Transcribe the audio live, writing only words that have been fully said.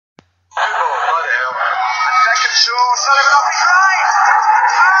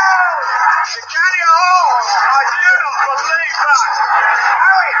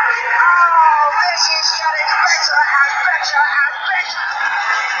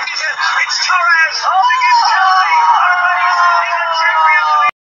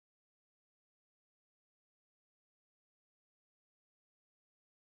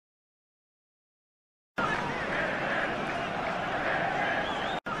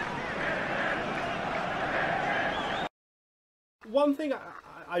One thing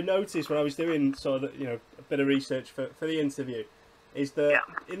I noticed when I was doing sort of a bit of research for the interview is that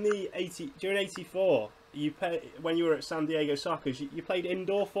in the during '84 when you were at San Diego Sockers you played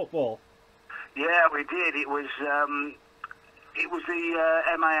indoor football. Yeah, we did. It was the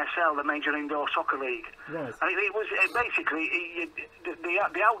MASL, the Major Indoor Soccer League. Right. And it was basically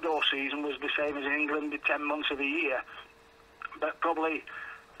the outdoor season was the same as in England, the 10 months of the year, but probably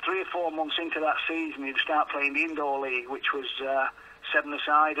 3 or 4 months into that season, you'd start playing the indoor league, which was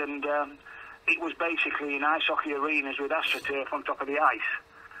 7-a-side, and it was basically in ice hockey arenas with AstroTurf on top of the ice.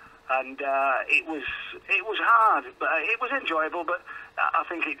 And it was hard, but it was enjoyable. But I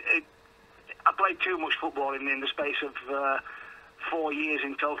think I played too much football in the space of 4 years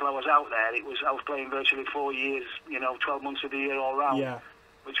in total. I was out there. I was playing virtually 4 years, 12 months of the year all round. Yeah.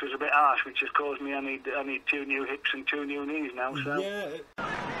 Which was a bit harsh, which has caused me I need 2 new hips and 2 new knees now. So. Yeah.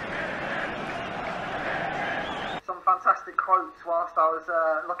 Some fantastic quotes whilst I was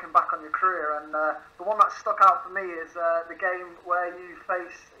looking back on your career, and the one that stuck out for me is the game where you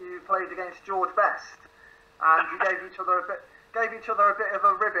played against George Best, and you gave each other a bit of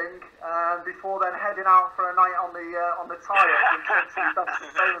a ribbing before then heading out for a night on the tyre.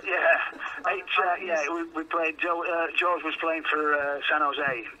 We played. George was playing for San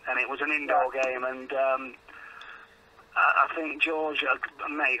Jose, and it was an indoor game. And I think George,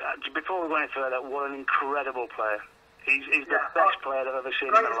 mate, before we go any further, what an incredible player. He's the best player I've ever seen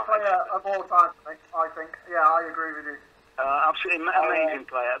in my life. Greatest player of all time, I think. Yeah, I agree with you. Absolutely amazing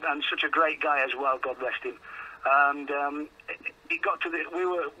player, and such a great guy as well. God rest him. And it got to we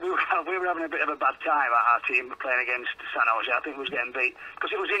were having a bit of a bad time at our team playing against San Jose. I think we was getting beat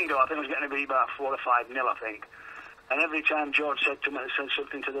because it was indoor. I think we was getting beat by 4 or 5-0, I think. And every time George said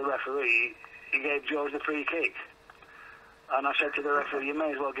something to the referee, he gave George the free kick. And I said to the referee, you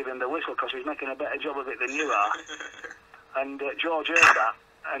may as well give him the whistle because he's making a better job of it than you are. And George heard that,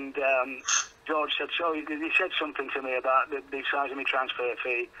 and George said, so he said something to me about the size of my transfer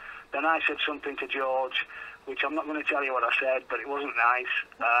fee. Then I said something to George, which I'm not going to tell you what I said, but it wasn't nice.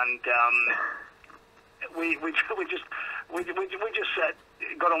 And we just said,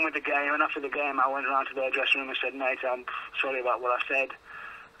 got on with the game. And after the game, I went around to their dressing room and said, mate, I'm sorry about what I said.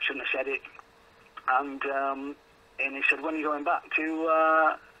 I shouldn't have said it. And he said, when are you going back to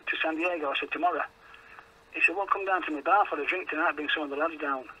San Diego? I said, tomorrow. He said, well, come down to my bar for a drink tonight, bring some of the lads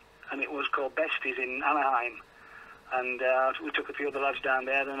down. And it was called Besties in Anaheim. And we took a few of the lads down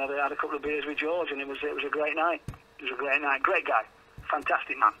there and had a couple of beers with George, and it was a great night. It was a great night. Great guy.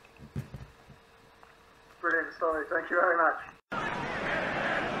 Fantastic man. Brilliant story. Thank you very much.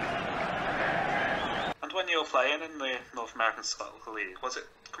 And when you were playing in the North American Soccer League, was it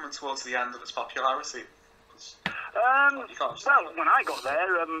coming towards the end of its popularity? Well, when I got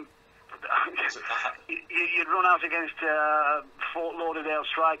there, you'd run out against Fort Lauderdale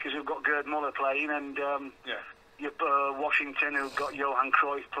strikers who've got Gerd Muller playing, and Washington who've got Johan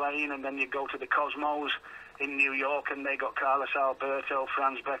Cruyff playing, and then you go to the Cosmos in New York and they got Carlos Alberto,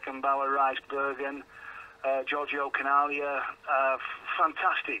 Franz Beckenbauer, Rice Bergen, Giorgio Canalia,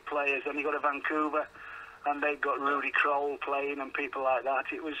 fantastic players. Then you go to Vancouver and they've got Rudy Kroll playing and people like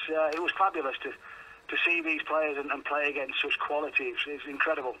that. It was fabulous to see these players and play against such quality. It's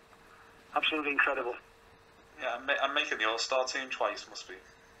incredible. Absolutely incredible. Yeah, and making the All-Star team twice must be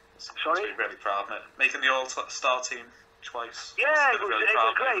Sorry? Must be really proud, mate. Making the All-Star team twice. Yeah, it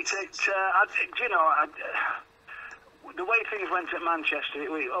was great. The way things went at Manchester,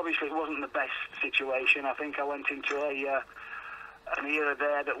 obviously it wasn't the best situation. I think I went into an era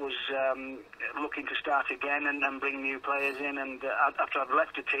there that was looking to start again and bring new players in. And after I'd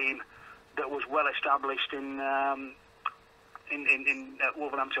left a team that was well established in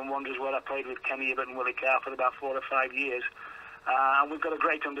Wolverhampton Wanderers, where I played with Kenny Hibbert and Willie Carr for about 4 or 5 years. And we've got a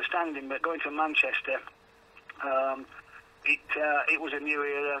great understanding, but going to Manchester, it was a new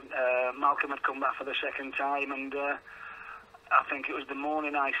era. Malcolm had come back for the second time, and I think it was the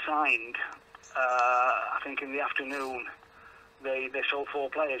morning I signed, I think in the afternoon, they sold 4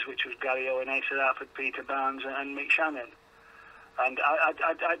 players, which was Gary Owen, Asa Harford, Peter Barnes and Mick Shannon. And I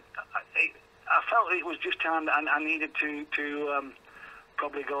felt it was just time that I needed to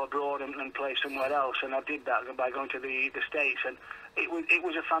probably go abroad and play somewhere else, and I did that by going to the States, and it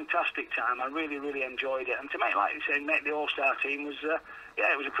was a fantastic time. I really, really enjoyed it, and to make, like you say, make the All-Star team was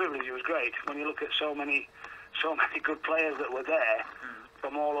it was a privilege. It was great when you look at so many good players that were there.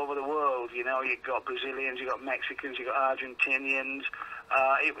 from all over the world. You know, you've got Brazilians, you've got Mexicans, you've got Argentinians,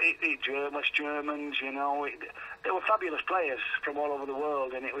 West Germans. You know, they were fabulous players from all over the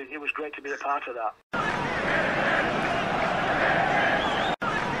world, and it was great to be a part of that.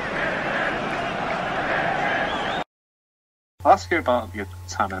 I'll ask you about your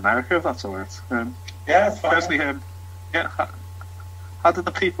time in America, if that's all right. Yeah, it's fine. Firstly, how did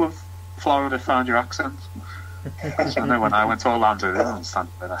the people of Florida find your accent? I know when I went to Orlando, they didn't understand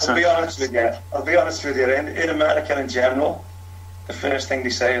what I said. I'll be honest with you. In America in general, the first thing they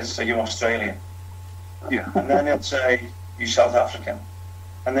say is, "Are you Australian?" Yeah. And then they'll say, "You South African?"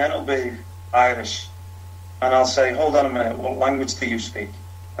 And then it'll be Irish. And I'll say, "Hold on a minute, what language do you speak?"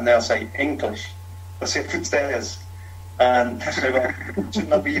 And they'll say, "English." I'll say, "It's theirs." And say, "Well, shouldn't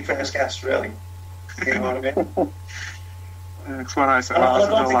that be your first guess, really?" You know what I mean? That's what I said. I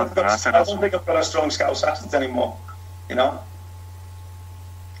don't think I've got a strong Scouse accent anymore, you know?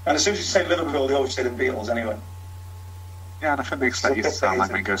 And as soon as you say Liverpool, they always say the Beatles anyway. Yeah, and I think they expect you to sound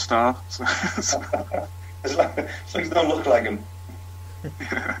like Ringo Starr. So. As long as you don't look like him.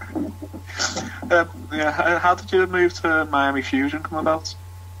 How did your move to Miami Fusion come about?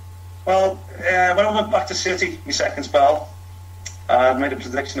 Well, when I went back to City, my second spell, I made a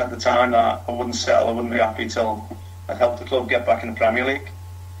prediction at the time that I wouldn't settle, I wouldn't be happy till I'd helped the club get back in the Premier League.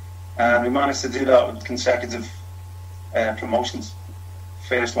 And we managed to do that with consecutive promotions.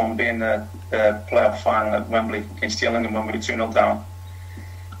 First one being the playoff final at Wembley against Gillingham when we were 2-0 down.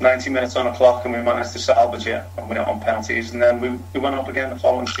 90 minutes on the clock and we managed to salvage it and win it on penalties. And then we went up again the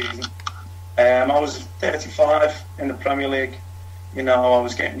following season. I was 35 in the Premier League. You know, I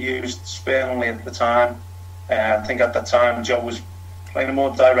was getting used sparingly at the time. I think at that time Joe was playing a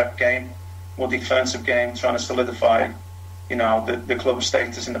more direct game, more defensive game, trying to solidify, you know, the club's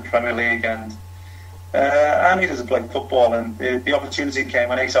status in the Premier League. And I needed to play football, and the opportunity came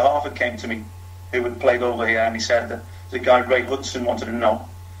when Asa Harford came to me, who had played over here, and he said that the guy Ray Hudson wanted to know.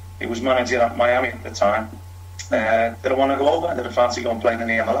 He was manager at Miami at the time. Did I want to go over? Did I fancy going playing in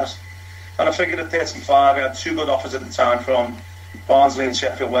the MLS? And I figured at 35, I had two good offers at the time from Barnsley and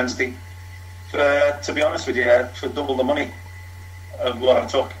Sheffield Wednesday. To be honest with you, for double the money of what I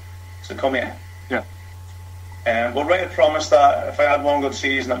took to come here. Yeah. But Ray had promised that if I had one good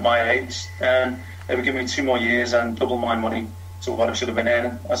season at my age, they would give me 2 more years and double my money to what I should have been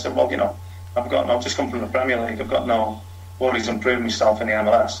earning. I said, well, you know, I've just come from the Premier League. I've got no worries on proving myself in the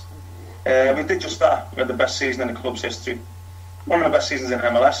MLS. We did just that. We had the best season in the club's history. One of the best seasons in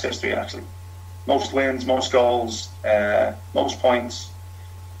MLS history, actually. Most wins, most goals, most points.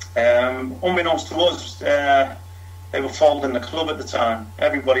 Unbeknownst to us, they were folding the club at the time.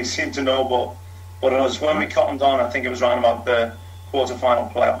 Everybody seemed to know but us. When we cottoned on, I think it was around about the quarter-final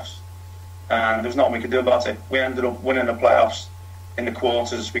playoffs. And there was nothing we could do about it. We ended up winning the playoffs in the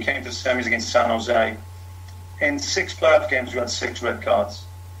quarters. We came to the semis against San Jose. In 6 playoff games, we had 6 red cards.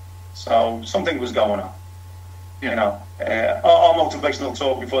 So something was going on. Yeah. You know, our motivational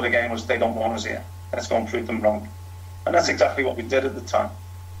talk before the game was, they don't want us here. Let's go and prove them wrong. And that's exactly what we did at the time.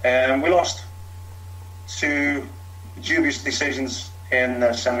 We lost 2 dubious decisions in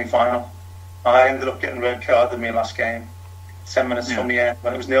the semi-final. I ended up getting red carded in my last game, 10 minutes from the end,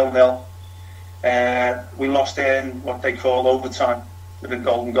 when it was 0-0. We lost in what they call overtime with a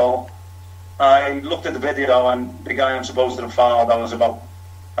golden goal. I looked at the video, and the guy I'm supposed to have fouled, I was about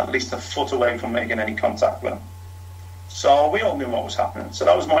at least a foot away from making any contact with him. So we all knew what was happening. So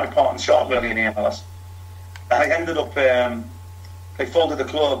that was my part and shot really in the MLS. I ended up, they folded the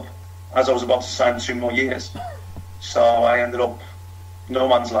club as I was about to sign 2 more years. So I ended up no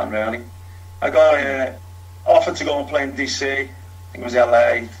man's land really. I got offered to go and play in DC. I think it was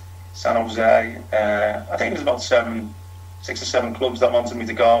LA, San Jose. I think it was about 6 or 7 clubs that wanted me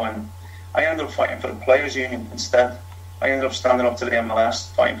to go, and I ended up fighting for the Players Union instead. I ended up standing up to the MLS,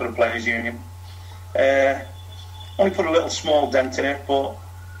 fighting for the Players Union. Only put a little small dent in it, but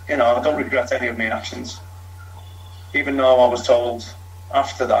you know, I don't regret any of my actions. Even though I was told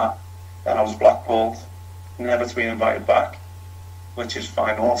after that I was blackballed, never to be invited back, which is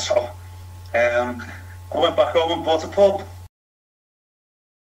fine also. I went back home and bought a pub.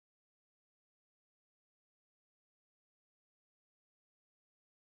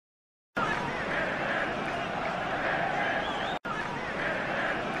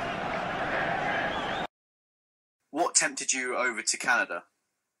 What tempted you over to Canada?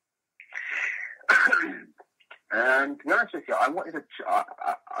 To be honest with you,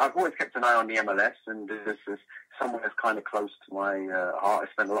 I've always kept an eye on the MLS, and this is somewhere that's kind of close to my heart.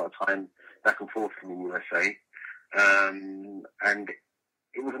 I spent a lot of time back and forth in the USA, and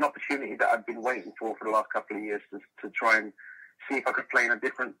it was an opportunity that I'd been waiting for the last couple of years to try and see if I could play in a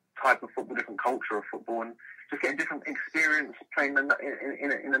different type of football, different culture of football, and just get a different experience playing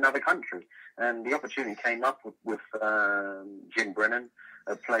in another country. And the opportunity came up with Jim Brennan,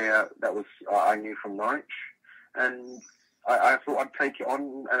 a player that I knew from Norwich, and I thought I'd take it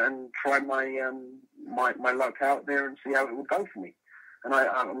on and try my luck out there and see how it would go for me. And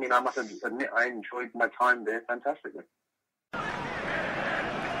I mean, I must admit, I enjoyed my time there fantastically.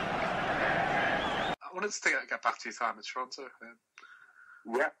 I wanted to get back to your time in Toronto.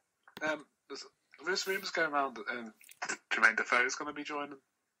 Yeah. There's rumours going around that Jermaine Defoe is going to be joining.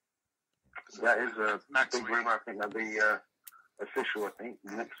 That is a big week. rumour. I think that'll be official, I think,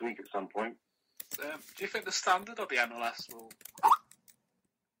 next week at some point. Do you think the standard of the MLS will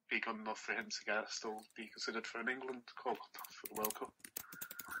be good enough for him to still be considered for an England call-up for the World Cup?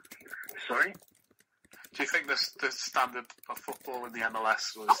 Sorry? Do you think the standard of football in the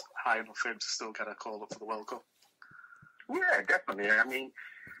MLS was high enough for him to still get a call-up for the World Cup? Yeah, definitely. I mean,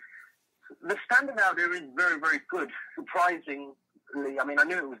 the standard out there is very, very good. Surprisingly, I mean, I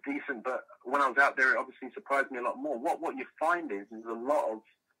knew it was decent, but when I was out there, it obviously surprised me a lot more. What you find is a lot of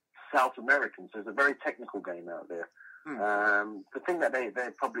South Americans. There's a very technical game out there. The thing that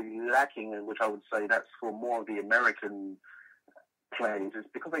they're probably lacking, and which I would say that's for more of the American players, is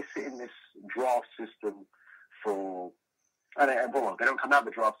because they sit in this draft system for... they don't come out of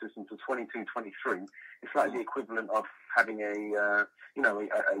the draft system until 22, 23. It's like the equivalent of having a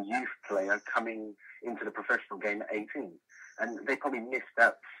youth player coming into the professional game at 18. And they probably missed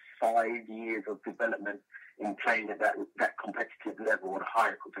that 5 years of development in playing at that competitive level, or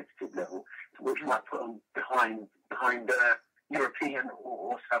higher competitive level, which might put them behind European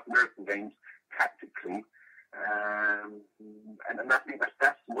or South American games tactically. And I think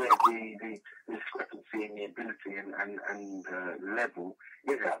that's where the discrepancy in the ability and level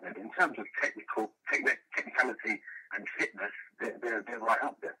is out there. In terms of technicality and fitness, they're right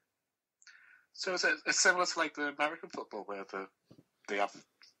up there. So it's similar to like the American football, where they have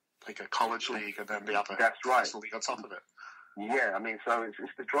like a college league and then they have a national league on top of it. Yeah, I mean, so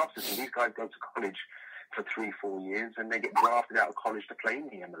it's the draft system. These guys go to college for 3-4 years and they get drafted out of college to play in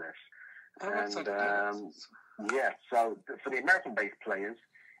the MLS. So for the American-based players,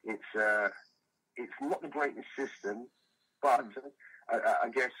 it's not the greatest system, but I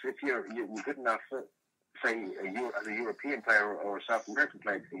guess if you're good enough, say as a European player or a South American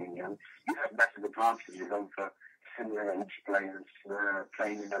player being young, you have massive advantages over similar age players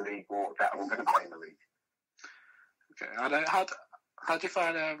playing in the league or that are going to play in the league. Okay, and how do you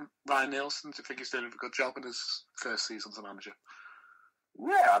find Ryan Nielsen? Do you think he's doing a good job in his first season as a manager?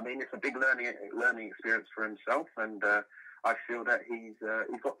 Yeah, I mean, it's a big learning experience for himself, and I feel that he's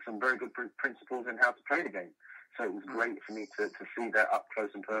got some very good principles in how to play the game. So it was great for me to see that up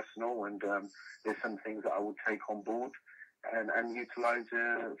close and personal, and there's some things that I would take on board and utilise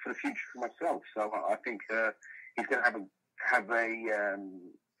for the future for myself. So I think he's going to have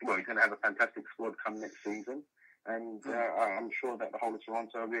a fantastic squad come next season. And I'm sure that the whole of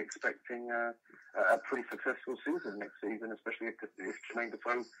Toronto will be expecting a pretty successful season next season, especially if Jermaine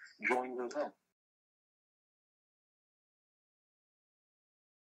Defoe joins as well.